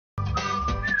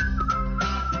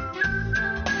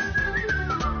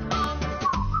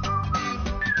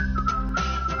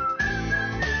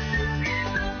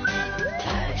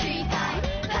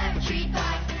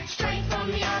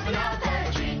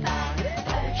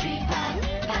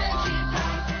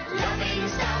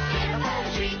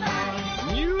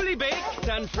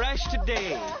and fresh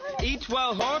today. Eat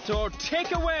while hot or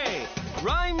take away.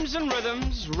 Rhymes and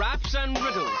rhythms, raps and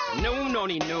riddles. No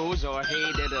nonny knows or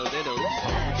hey diddle diddles.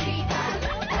 Poetry pie,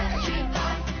 poetry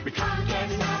pie. We can't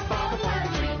get enough of the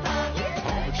poetry pie.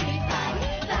 Poetry pie,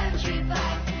 poetry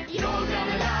pie. You're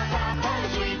gonna laugh at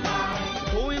poetry pie.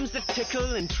 Poems that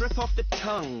tickle and trip off the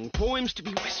tongue. Poems to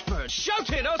be whispered,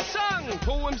 shouted or sung.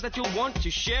 Poems that you'll want to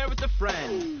share with a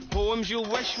friend. Poems you'll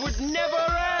wish would never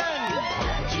end.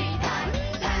 Poetry pie,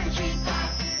 poetry pie.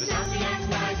 There's nothing as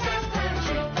nice as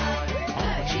poetry pie.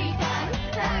 Poetry pie,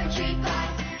 poetry pie.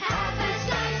 Have a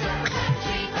slice of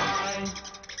poetry pie.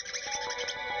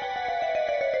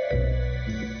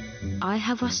 I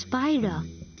have a spider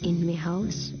in my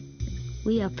house.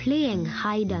 We are playing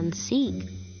hide and seek.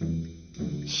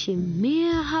 She may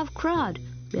have crawled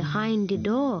behind the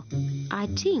door. I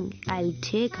think I'll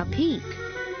take a peek.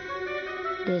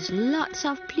 There's lots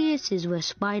of places where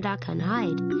spider can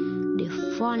hide. The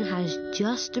fun has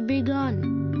just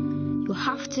begun. You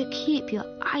have to keep your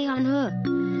eye on her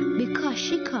because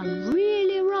she can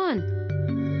really run.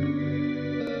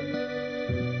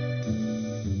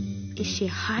 Is she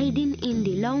hiding in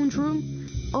the lounge room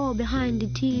or behind the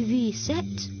TV set?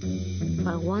 If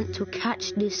I want to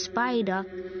catch this spider,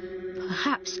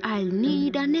 perhaps I'll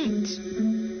need a net.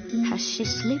 Has she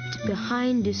slipped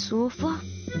behind the sofa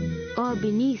or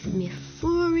beneath me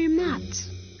furry mat?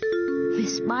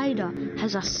 Miss Spider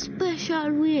has a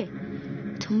special way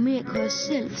to make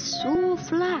herself so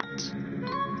flat.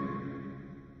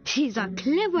 She's a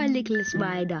clever little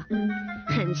spider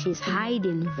and she's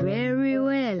hiding very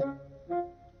well.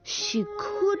 She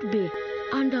could be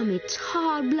under me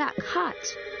tall black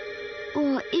hat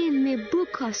or in me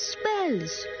book of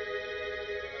spells.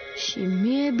 She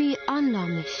may be under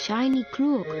me shiny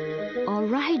cloak or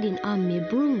riding on me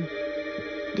broom.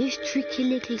 This tricky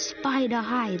little spider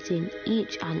hides in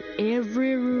each and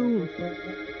every room.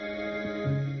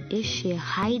 Is she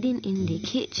hiding in the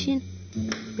kitchen,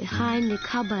 behind the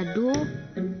cupboard door?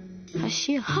 Has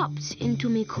she hopped into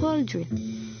me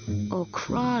cauldron or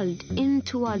crawled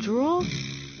into a drawer?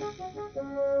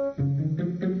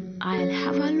 I'll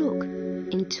have a look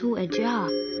into a jar.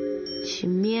 She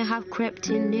may have crept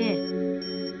in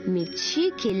there. Me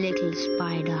cheeky little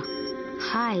spider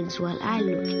hides while I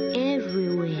look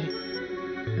everywhere.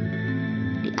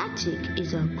 The attic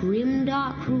is a grim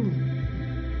dark room,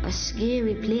 a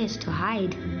scary place to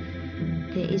hide.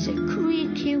 There is a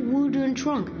creaky wooden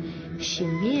trunk. She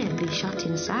may be shut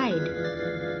inside.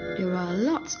 There are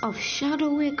lots of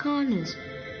shadowy corners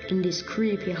in this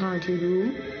creepy haunted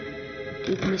room.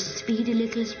 Did Miss Speedy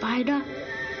Little Spider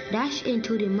dash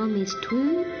into the mummy's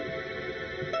tomb?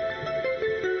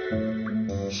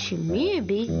 She may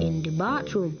be in the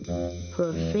bathroom,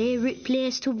 her favorite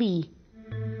place to be.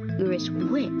 Where it's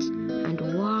wet and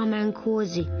warm and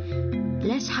cozy.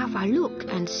 Let's have a look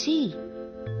and see.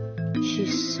 She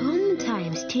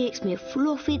sometimes takes me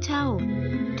fluffy towel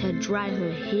to dry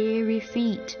her hairy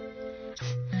feet.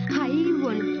 I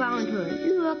even found her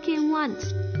lurking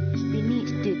once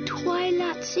beneath the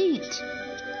toilet seat.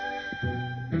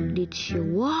 Did she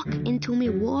walk into me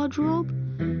wardrobe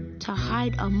to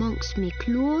hide amongst me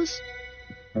clothes?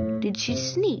 Did she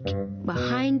sneak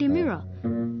behind the mirror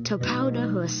to powder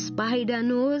her spider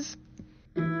nose?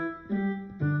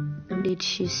 Did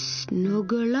she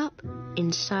snuggle up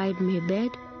inside me bed?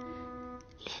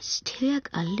 Let's take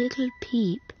a little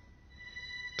peep.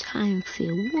 Time for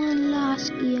one last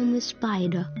game with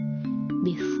Spider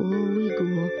before we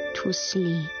go to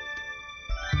sleep.